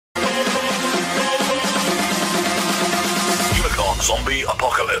zombie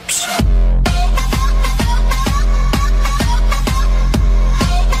apocalypse.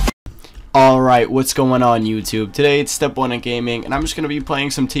 Alright, what's going on YouTube? Today it's Step 1 in Gaming, and I'm just going to be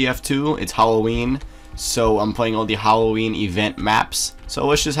playing some TF2. It's Halloween, so I'm playing all the Halloween event maps. So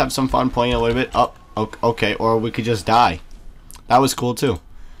let's just have some fun playing a little bit. Oh, okay, or we could just die. That was cool too.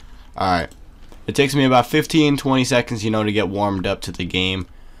 Alright, it takes me about 15-20 seconds, to get warmed up to the game.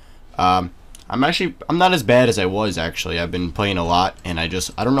 I'm not as bad as I was, actually. I've been playing a lot, and I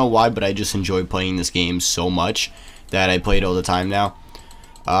don't know why, but I just enjoy playing this game so much that I play it all the time now.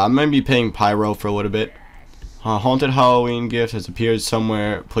 I'm going to be playing Pyro for a little bit. Haunted Halloween gift has appeared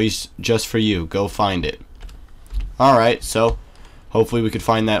somewhere, placed just for you. Go find it. Alright, so hopefully we could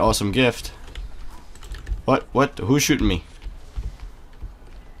find that awesome gift. What? Who's shooting me?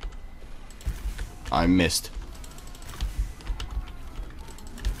 I missed.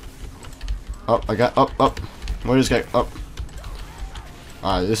 Oh, I got up. Where's this guy? Up.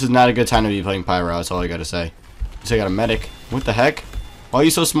 Alright, this is not a good time to be playing Pyro, that's all I gotta say. At least I got a medic. What the heck? Why are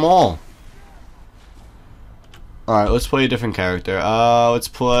you so small? Alright, let's play a different character. Let's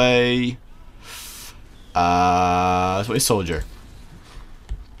play Soldier.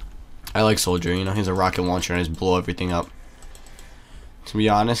 I like Soldier, he has a rocket launcher and just blow everything up. To be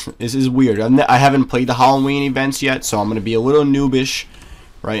honest, this is weird. I haven't played the Halloween events yet, so I'm gonna be a little noobish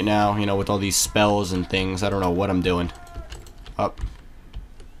right now, with all these spells and things. I don't know what I'm doing. Up.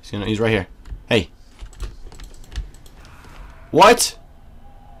 He's right here. Hey. What?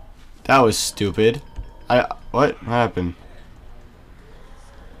 That was stupid. What happened?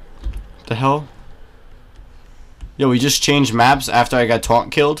 The hell? Yo, we just changed maps after I got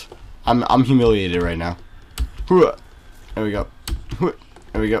taunt killed. I'm humiliated right now. There we go.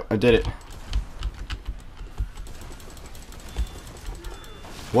 There we go. I did it.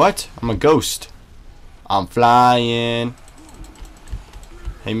 What? I'm a ghost. I'm flying.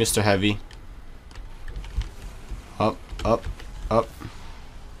 Hey, Mr. Heavy. Up.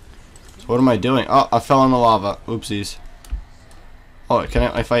 So what am I doing? Oh, I fell in the lava. Oopsies. Oh,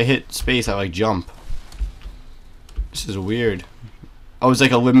 if I hit space, I jump. This is weird. Oh, it's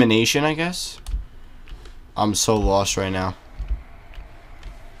like elimination, I guess? I'm so lost right now.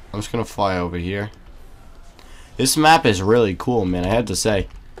 I'm just gonna fly over here. This map is really cool, man, I had to say.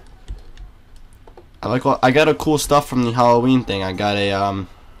 I got a cool stuff from the Halloween thing. I got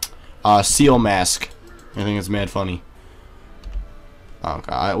a seal mask. I think it's mad funny. Oh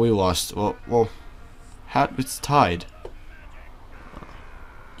god, we lost. Well, it's tied.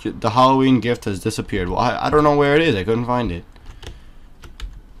 The Halloween gift has disappeared. Well, I don't know where it is. I couldn't find it.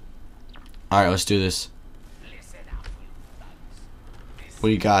 All right, let's do this.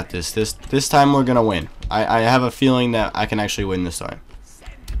 We got this. This time we're gonna win. I have a feeling that I can actually win this time.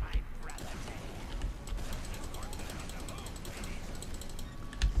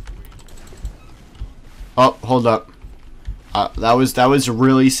 Oh, hold up. That was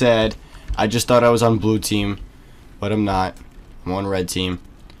really sad. I just thought I was on blue team, but I'm not. I'm on red team.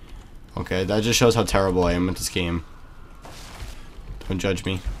 Okay, that just shows how terrible I am at this game. Don't judge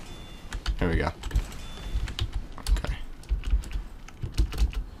me. There we go. Okay.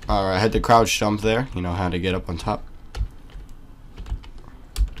 Alright, I had to crouch jump there. You know how to get up on top.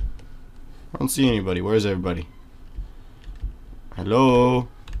 I don't see anybody. Where's everybody? Hello?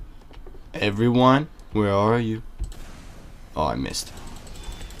 Everyone? Where are you? Oh, I missed.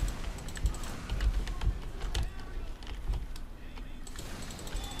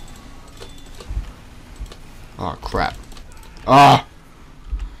 Oh, crap. Ah!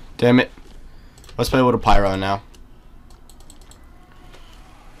 Damn it. Let's play with a Pyro now.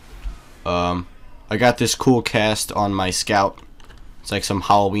 I got this cool cast on my scout. It's like some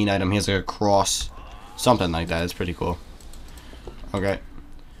Halloween item. He has like a cross. Something like that. It's pretty cool. Okay.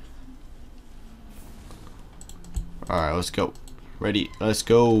 Alright, let's go. Ready? Let's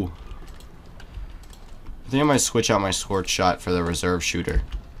go. I think I might switch out my scorch shot for the reserve shooter.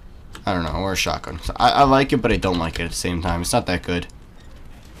 I don't know, or a shotgun. So I like it, but I don't like it at the same time. It's not that good.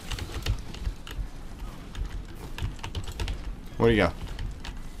 Where'd you go?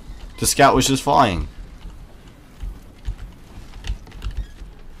 The scout was just flying.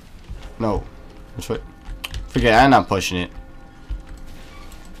 No. Which way? Forget it, I'm not pushing it.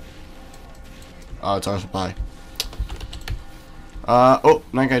 Oh, it's on supply. Oh,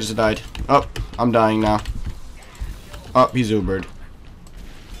 that guy just died. Oh, I'm dying now. Oh, he's Ubered.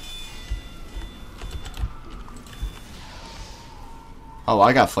 Oh,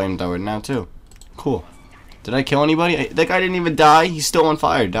 I got flamethrowered now too. Cool. Did I kill anybody? That guy didn't even die. He's still on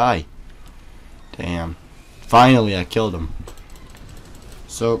fire. Die. Damn. Finally, I killed him.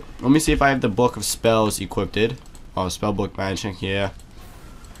 So, let me see if I have the book of spells equipped. Oh, spellbook magic, yeah.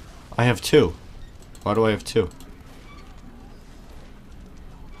 I have 2. Why do I have 2?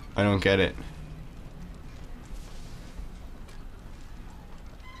 I don't get it.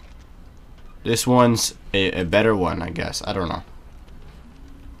 This one's a better one, I guess. I don't know.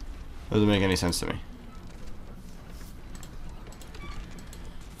 Doesn't make any sense to me.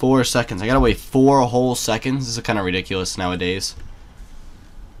 4 seconds. I gotta wait 4 whole seconds. This is kind of ridiculous nowadays.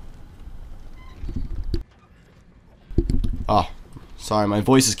 Oh, sorry. My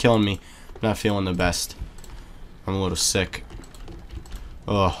voice is killing me. I'm not feeling the best. I'm a little sick.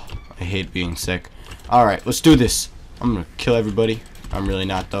 Oh, I hate being sick. Alright, let's do this. I'm gonna kill everybody. I'm really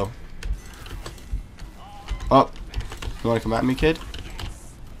not, though. Oh, you wanna come at me, kid?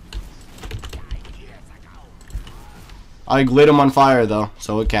 I lit him on fire, though,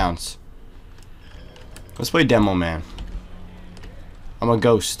 so it counts. Let's play Demo Man. I'm a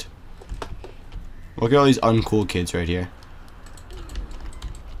ghost. Look at all these uncool kids right here.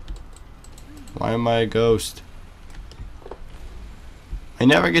 Why am I a ghost? I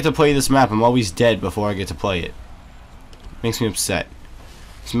never get to play this map. I'm always dead before I get to play it. Makes me upset.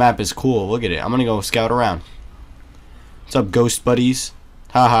 This map is cool. Look at it. I'm gonna go scout around. What's up, ghost buddies?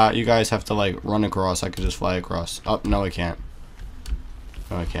 Haha, you guys have to like run across. I could just fly across. Oh, no I can't.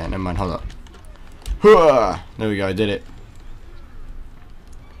 No I can't. Never mind, hold up. There we go, I did it.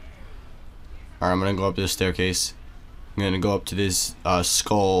 Alright, I'm gonna go up this staircase. I'm gonna go up to this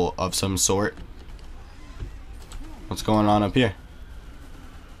skull of some sort. What's going on up here?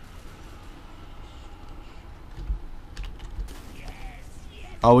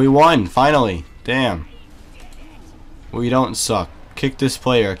 Oh, we won, finally. Damn. We don't suck. Kick this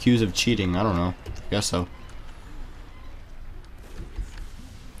player accused of cheating. I don't know. I guess so.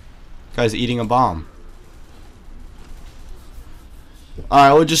 Guy's eating a bomb.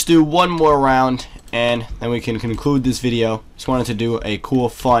 Alright, we'll just do one more round and then we can conclude this video. Just wanted to do a cool,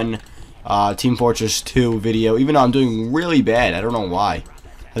 fun Team Fortress 2 video, even though I'm doing really bad. I don't know why.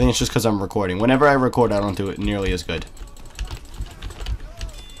 I think it's just because I'm recording. Whenever I record, I don't do it nearly as good.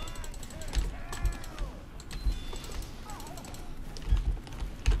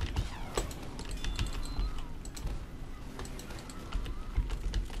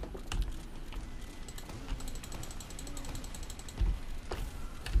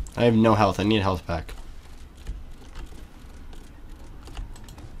 I have no health. I need health back.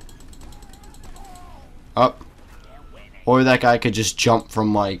 Up. Or that guy could just jump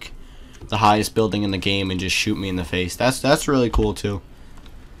from like the highest building in the game and just shoot me in the face. That's really cool too.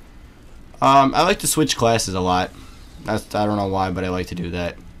 I like to switch classes a lot. I don't know why, but I like to do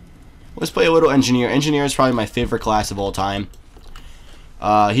that. Let's play a little engineer. Engineer is probably my favorite class of all time.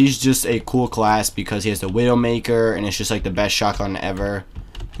 He's just a cool class because he has the Widowmaker and it's just like the best shotgun ever.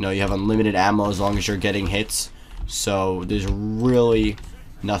 You know, you have unlimited ammo as long as you're getting hits. So there's really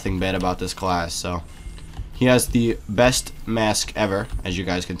nothing bad about this class. So he has the best mask ever, as you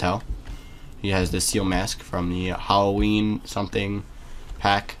guys can tell. He has the seal mask from the Halloween something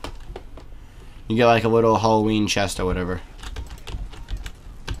pack. You get like a little Halloween chest or whatever.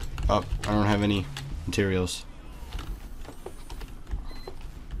 Oh, I don't have any materials.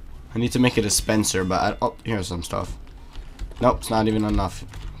 I need to make a dispenser, but oh, here's some stuff. Nope, it's not even enough.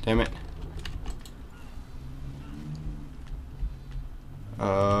 Damn it.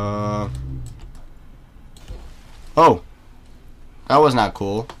 Oh, that was not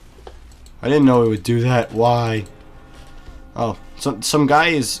cool. I didn't know it would do that. Why? Oh, some guy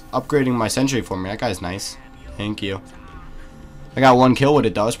is upgrading my sentry for me. That guy's nice. Thank you. I got 1 kill with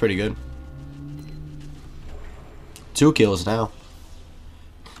it though. It's pretty good. 2 kills now.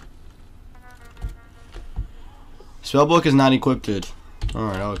 Spellbook is not equipped.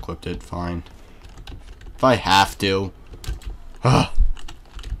 Alright, I'll equip it. Fine. If I have to. Oh,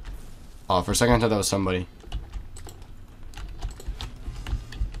 for a second I thought that was somebody.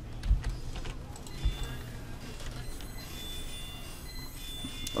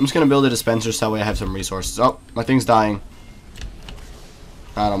 I'm just gonna build a dispenser so that way I have some resources. Oh, my thing's dying.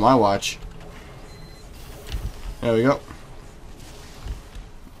 Not on my watch. There we go.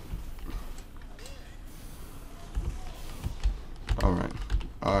 Alright.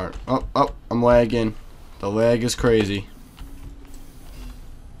 Alright. Oh, I'm lagging. The lag is crazy.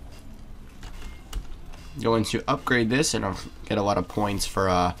 Going to upgrade this and I'll get a lot of points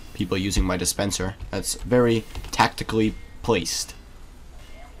for people using my dispenser. That's very tactically placed.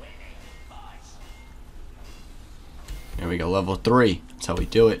 There we go, level 3. That's how we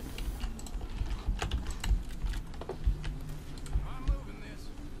do it.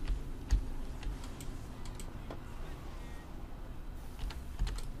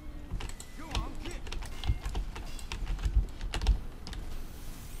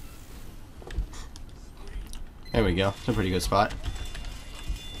 There we go. It's a pretty good spot.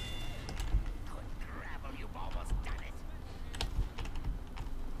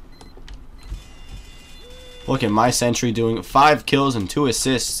 Look at my sentry doing 5 kills and 2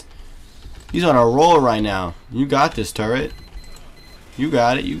 assists. He's on a roll right now. You got this, turret. You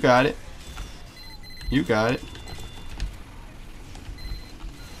got it. You got it. You got it.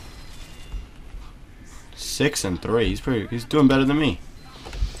 6 and 3. He's doing better than me.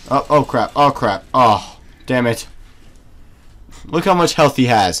 Oh crap. Oh crap. Oh, damn it. Look how much health he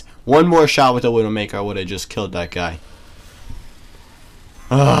has. One more shot with the Widowmaker, I would have just killed that guy.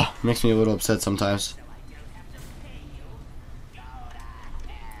 Ugh, makes me a little upset sometimes.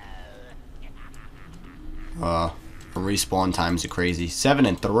 Respawn times are crazy. 7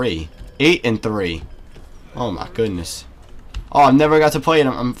 and 3. 8 and 3. Oh my goodness. Oh, I never got to play it.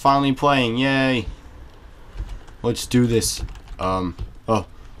 I'm finally playing. Yay. Let's do this. Oh.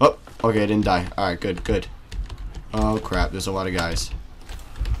 Okay, I didn't die. Alright, good, good. Oh crap, there's a lot of guys.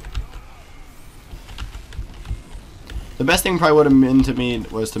 The best thing probably would have been to me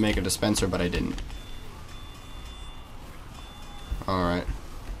was to make a dispenser, but I didn't. Alright.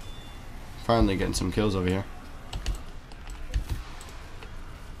 Finally getting some kills over here.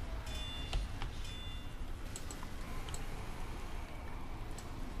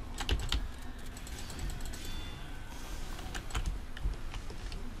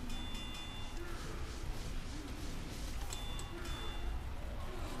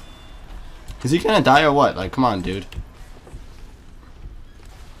 Is he gonna die or what? Like, come on, dude.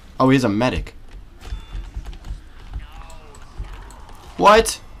 Oh, he's a medic.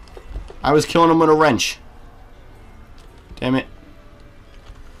 What? I was killing him with a wrench. Damn it.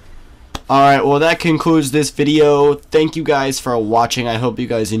 Alright, well that concludes this video. Thank you guys for watching. I hope you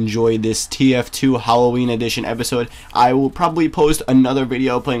guys enjoyed this TF2 Halloween edition episode. I will probably post another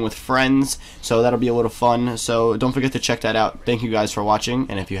video playing with friends, so that'll be a little fun. So don't forget to check that out. Thank you guys for watching,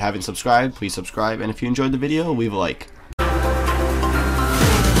 and if you haven't subscribed, please subscribe. And if you enjoyed the video, leave a like.